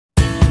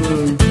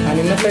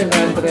na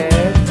 500.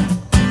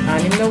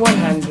 6 na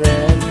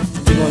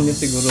 100. Sigon nyo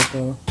siguro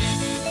to.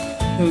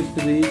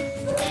 2,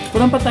 3.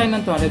 Kulang pa tayo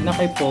ng 200 na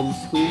kay Pogs.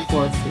 2,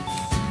 4,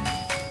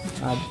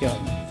 6. At yun.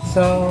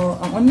 So,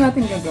 ang ano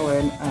natin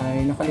gagawin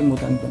ay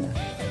nakalimutan ko na.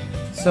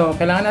 So,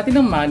 kailangan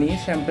natin ng money.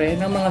 Siyempre,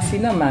 ng mga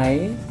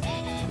sinamay.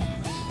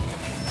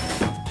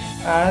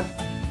 At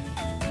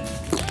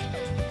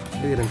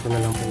Iran ko na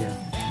lang po yan.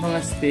 mga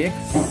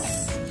sticks.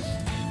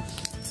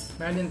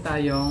 Meron din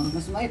tayong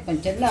Mas may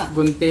pansala.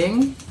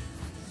 gunting,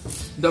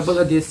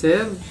 double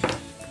adhesive,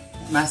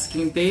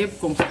 masking tape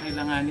kung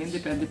kailanganin.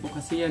 Depende po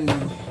kasi yan.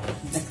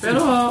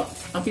 Pero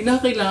ang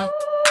pinakailangan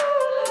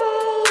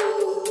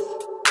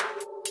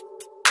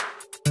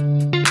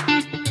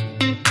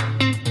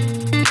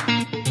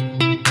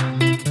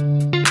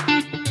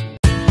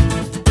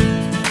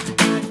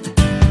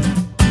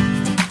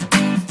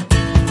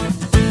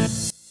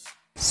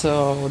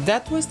So,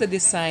 that was the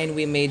design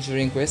we made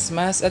during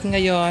Christmas. At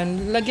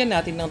ngayon, lagyan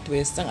natin ng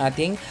twist ang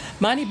ating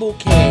money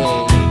bouquet.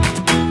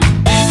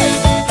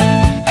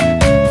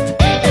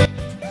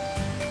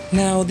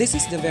 Now, this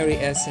is the very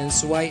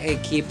essence why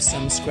I keep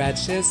some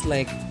scratches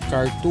like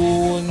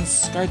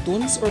cartoons.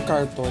 Cartoons or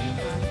carton?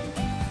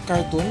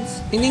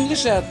 Cartoons? In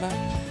English yata.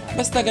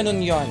 Basta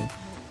ganun yon.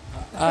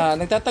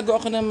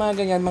 Nagtatago ako ng mga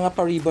ganyan, mga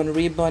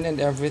pa-ribbon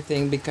and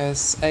everything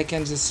because I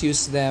can just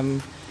use them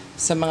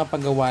sa mga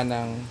paggawa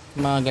ng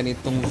mga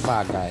ganitong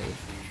bagay.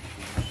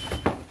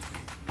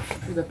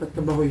 Dapat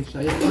kabahoy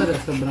siya. Yung pala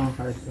sobrang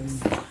carton.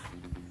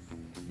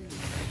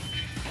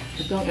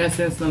 Ito ang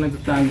essence na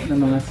nagtatago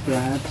ng mga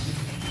scratch.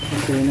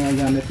 Kasi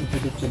nagagamit mo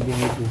ito sa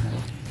buhay-buhay.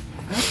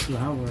 At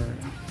flower.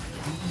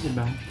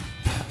 Diba?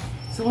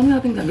 So, ano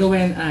natin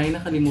gagawin ay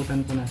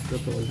nakalimutan ko na sa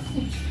totoo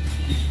lang.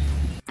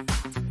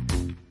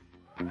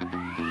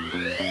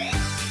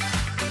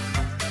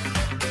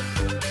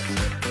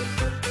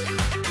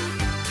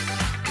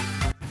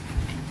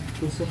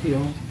 Tusok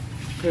yun.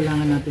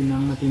 Kailangan natin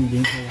ng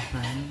matinding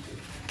hawakan.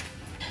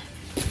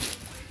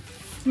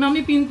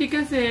 Mami Pinti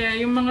kasi,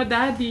 yung mga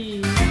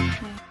daddy.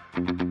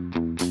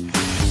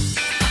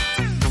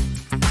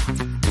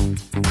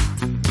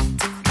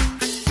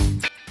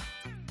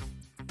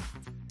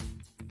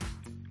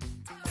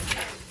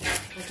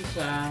 Kasi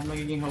siya,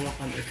 magiging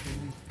hawakan ito.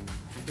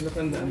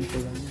 Pinatandaan ko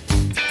lang.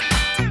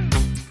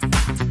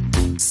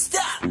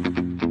 Stop!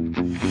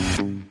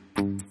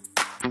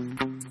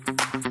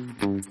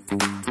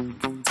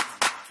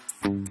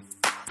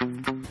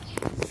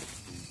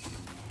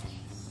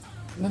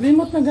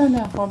 Nalimot na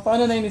gana ako.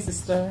 Paano na yun ni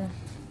sister?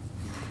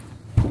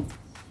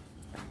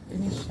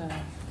 Ini siya.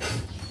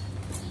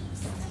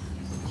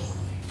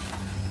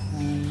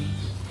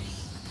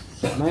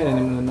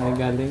 Mayroon naman na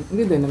galing.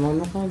 Hindi din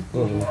naman nakag.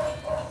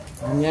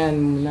 Ganyan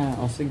muna.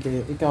 O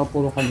sige, ikaw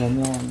puro ka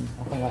ganyan.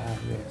 Ako ka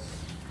ayos.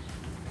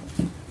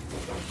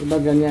 Diba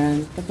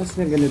ganyan?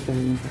 Tapos na ganito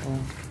yun ako.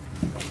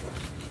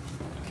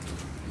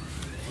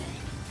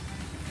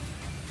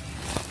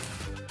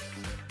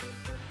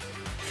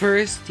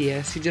 First,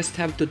 yes, you just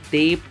have to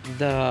tape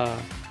the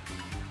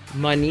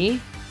money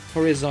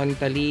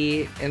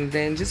horizontally and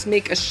then just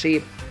make a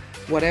shape,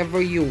 whatever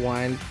you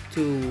want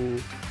to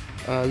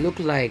look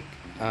like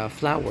a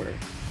flower.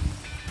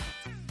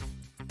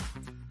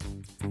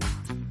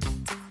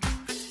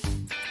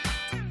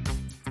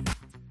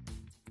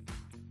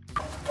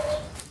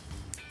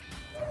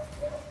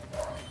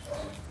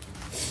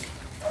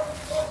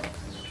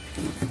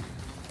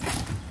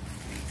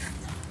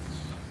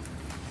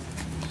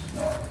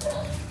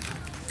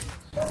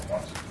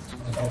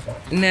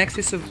 Next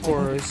is, of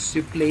course,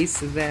 you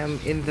place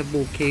them in the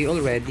bouquet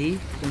already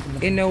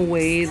in a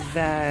way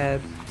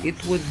that it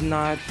would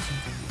not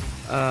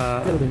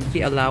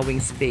be allowing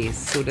space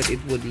so that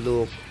it would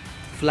look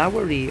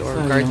flowery or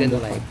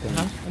garden-like.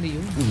 Huh? Ano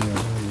yun?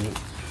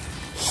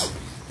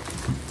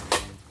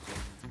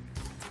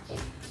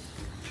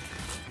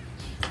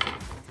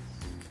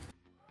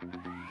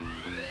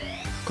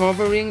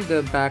 Covering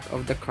the back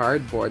of the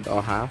cardboard.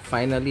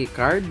 Finally,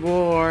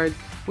 cardboard!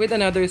 With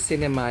another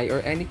cinnamon or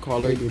any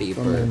colored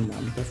paper.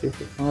 Kasi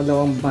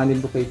pangalawang money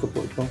bouquet ko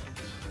po ito.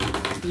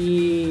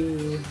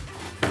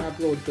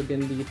 I-upload ko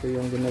din dito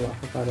yung ginawa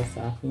ko para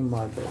sa aking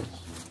mother.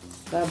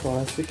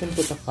 Tapos, we can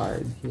put a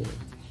card here.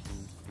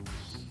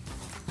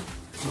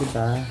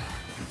 Diba?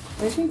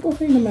 I think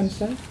okay naman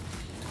siya.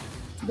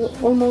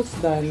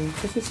 Almost done.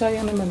 Kasi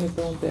sayang naman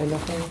itong tela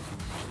ko.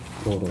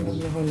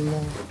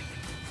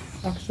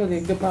 Actually,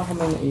 gapa ako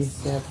may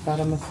naisip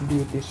para mas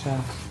beauty siya.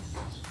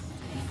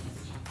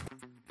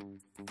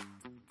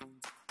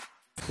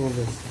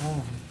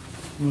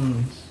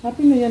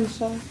 Happy na yan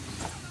siya.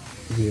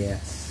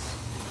 Yes.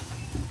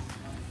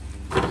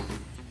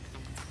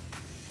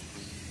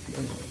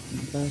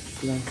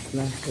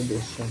 Last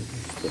edition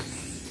is this.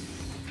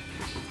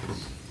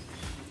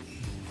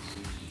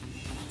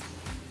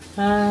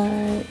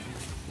 Hi!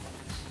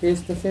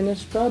 Here's the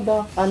finished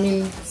product. I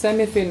mean,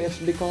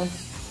 semi-finished because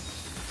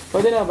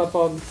pwede na ba,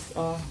 Pogs?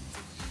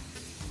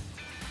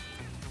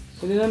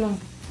 Pwede na no?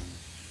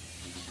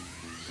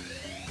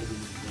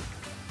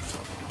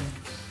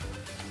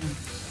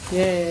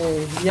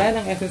 Yay! Yan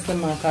ang essence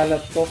ng mga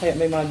kalat ko, kaya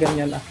may mga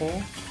ganyan ako.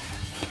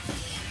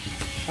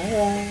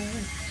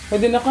 Alright.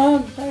 Pwede na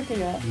ka. Tayo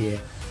kaya. Yeah.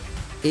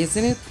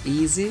 Isn't it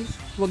easy?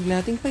 Huwag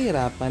nating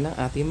pahirapan ang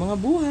ating mga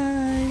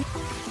buhay.